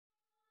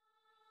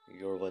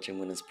You're watching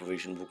one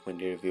inspiration book, my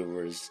dear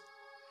viewers.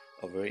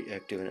 A very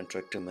active and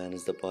attractive man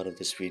is the part of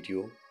this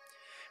video,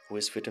 who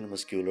is fit and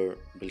muscular,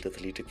 built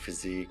athletic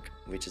physique,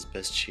 which is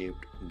best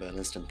shaped,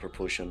 balanced and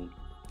proportioned,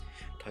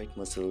 tight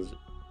muscles,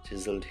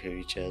 chiseled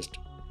hairy chest,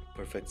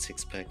 perfect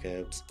six-pack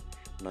abs,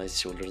 nice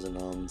shoulders and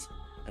arms,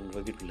 and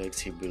rugged legs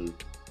he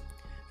built.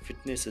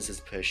 Fitness is his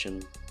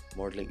passion,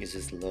 modeling is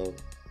his love.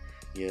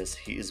 Yes,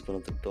 he is one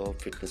of the top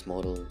fitness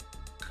model,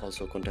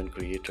 also content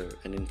creator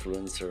and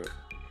influencer.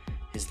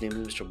 His name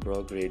is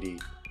Mr. Grady.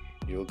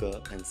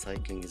 Yoga and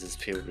cycling is his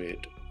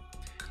favorite.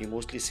 He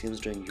mostly seems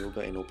doing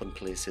yoga in open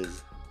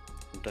places,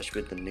 in touch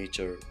with the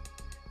nature,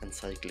 and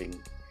cycling.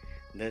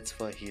 That's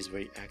why he is a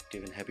very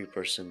active and happy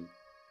person.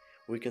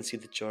 We can see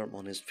the charm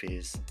on his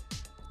face.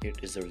 It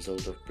is the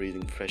result of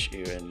breathing fresh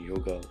air and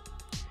yoga.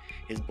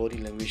 His body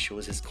language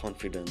shows his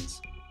confidence.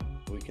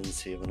 We can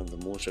say one of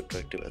the most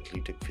attractive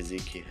athletic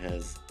physique he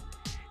has.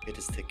 It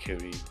is thick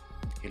hairy.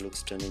 He looks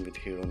stunning with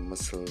hair on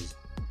muscles.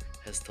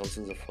 Has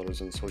thousands of followers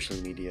on social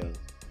media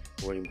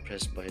who are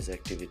impressed by his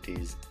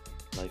activities,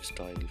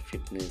 lifestyle,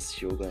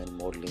 fitness, yoga and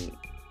modeling.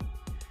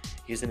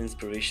 He is an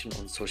inspiration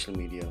on social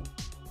media,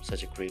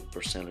 such a great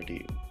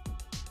personality.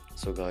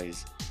 So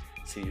guys,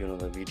 see you in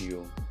another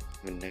video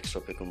with next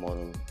topical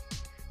model.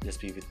 Just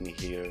be with me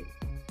here.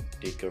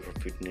 Take care for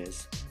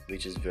fitness,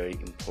 which is very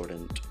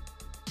important.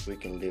 We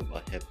can live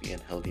a happy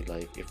and healthy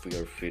life if we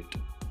are fit.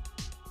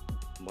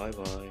 Bye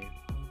bye.